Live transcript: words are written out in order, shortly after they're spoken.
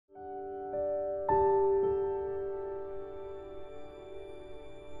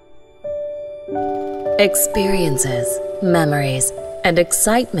Experiences, memories, and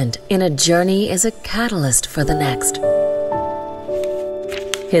excitement in a journey is a catalyst for the next.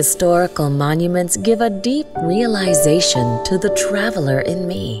 Historical monuments give a deep realization to the traveler in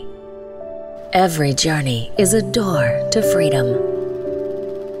me. Every journey is a door to freedom.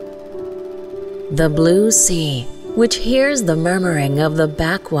 The blue sea, which hears the murmuring of the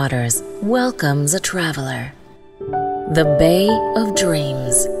backwaters, welcomes a traveler. The Bay of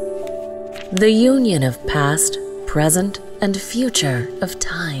Dreams, the union of past, present, and future of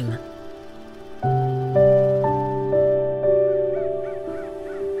time.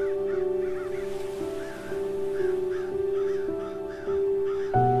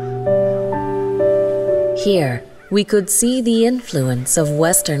 Here, we could see the influence of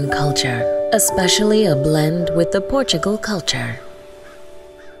Western culture, especially a blend with the Portugal culture.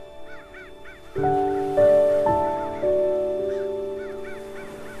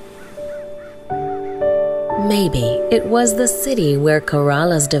 Maybe it was the city where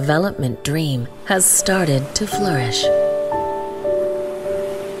Kerala's development dream has started to flourish.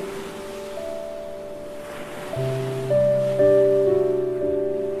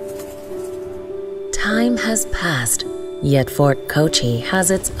 Time has passed, yet Fort Kochi has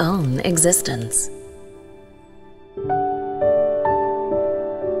its own existence.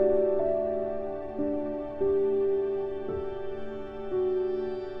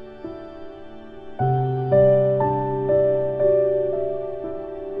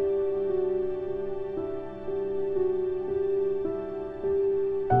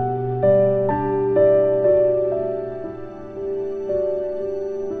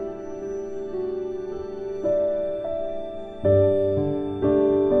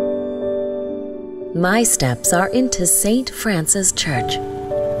 My steps are into St. Francis Church,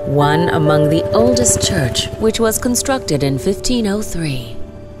 one among the oldest church, which was constructed in 1503.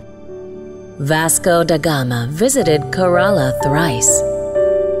 Vasco da Gama visited Kerala thrice.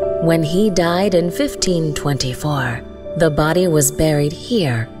 When he died in 1524, the body was buried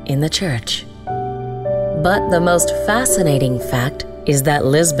here in the church. But the most fascinating fact is that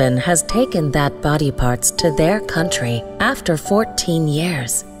Lisbon has taken that body parts to their country after 14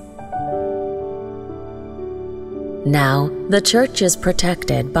 years. Now, the church is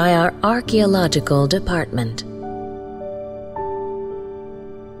protected by our archaeological department.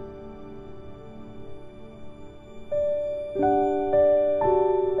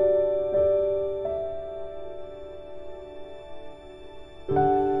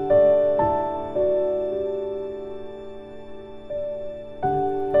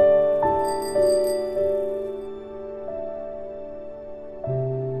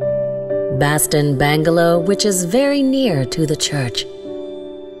 Baston Bungalow, which is very near to the church.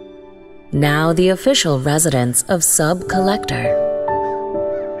 Now the official residence of sub-collector.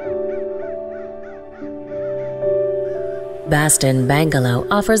 Baston Bungalow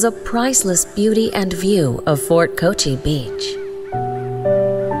offers a priceless beauty and view of Fort Kochi Beach.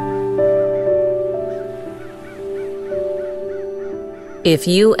 If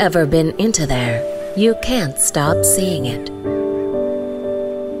you ever been into there, you can't stop seeing it.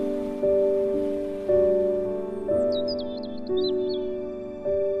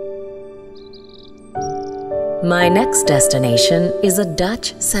 My next destination is a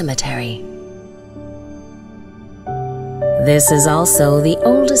Dutch cemetery. This is also the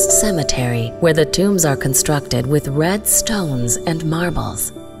oldest cemetery where the tombs are constructed with red stones and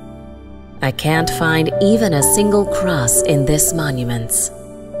marbles. I can't find even a single cross in this monument.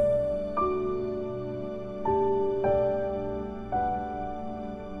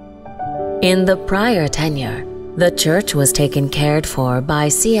 In the prior tenure, the church was taken care for by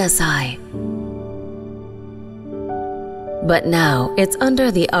CSI. But now it's under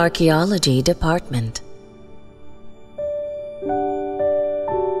the archaeology department.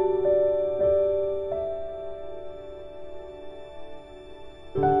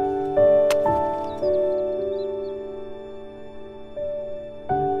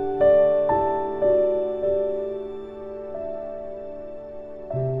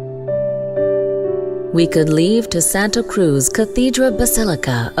 We could leave to Santa Cruz Cathedral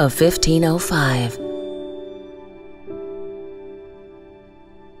Basilica of 1505.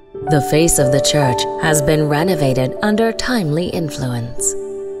 The face of the church has been renovated under timely influence.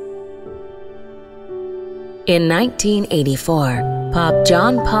 In 1984, Pope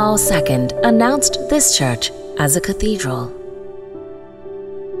John Paul II announced this church as a cathedral.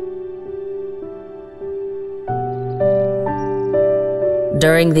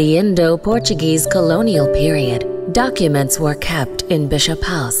 During the Indo-Portuguese colonial period, documents were kept in Bishop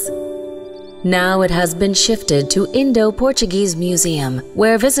House. Now it has been shifted to Indo-Portuguese Museum,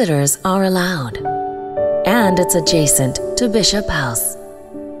 where visitors are allowed. And it's adjacent to Bishop House.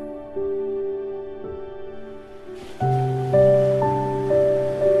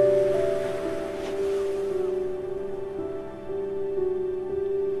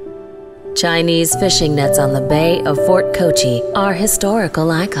 Chinese fishing nets on the bay of Fort Kochi are historical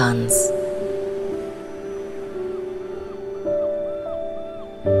icons.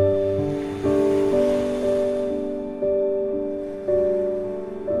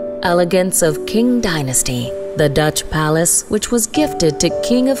 Elegance of Qing Dynasty, the Dutch palace which was gifted to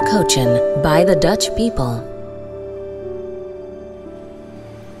King of Cochin by the Dutch people.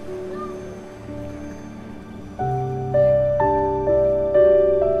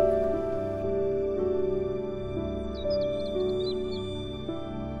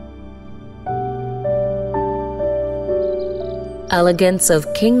 Elegance of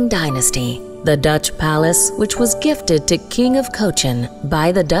Qing Dynasty, the Dutch palace which was gifted to King of Cochin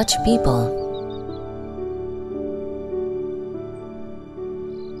by the Dutch people.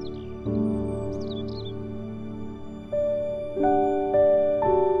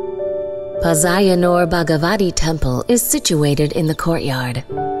 Pazayanur Bhagavati Temple is situated in the courtyard.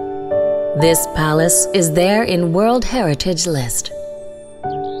 This palace is there in World Heritage List.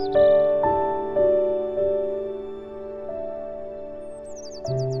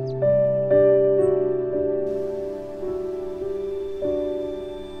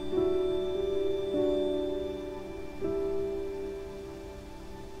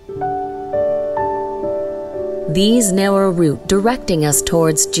 These narrow route directing us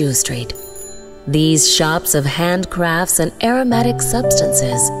towards Jew Street. These shops of handcrafts and aromatic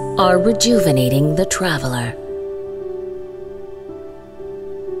substances are rejuvenating the traveler.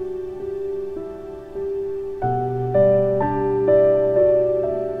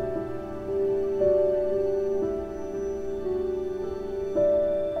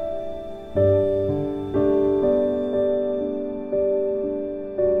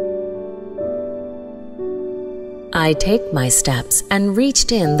 I take my steps and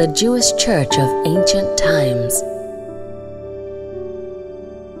reached in the Jewish church of ancient times.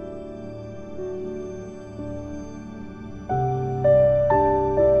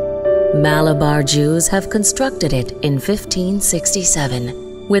 Malabar Jews have constructed it in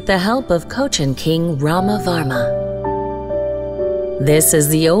 1567 with the help of Cochin King Ramavarma. This is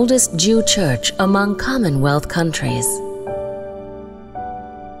the oldest Jew church among Commonwealth countries.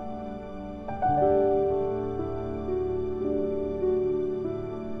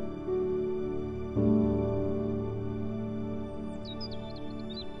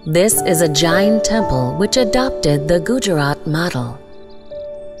 This is a Jain temple which adopted the Gujarat model.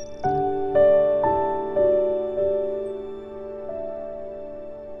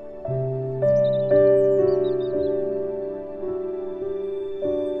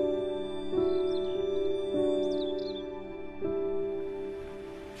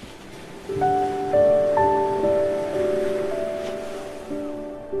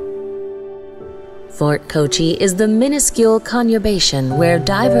 Fort Kochi is the minuscule conurbation where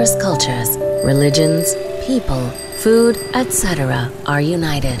diverse cultures, religions, people, food, etc. are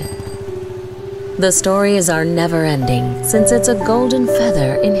united. The stories are never-ending since it's a golden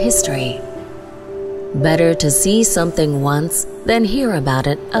feather in history. Better to see something once than hear about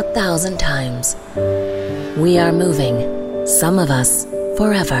it 1,000 times. We are moving, some of us,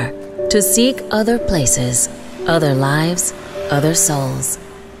 forever, to seek other places, other lives, other souls.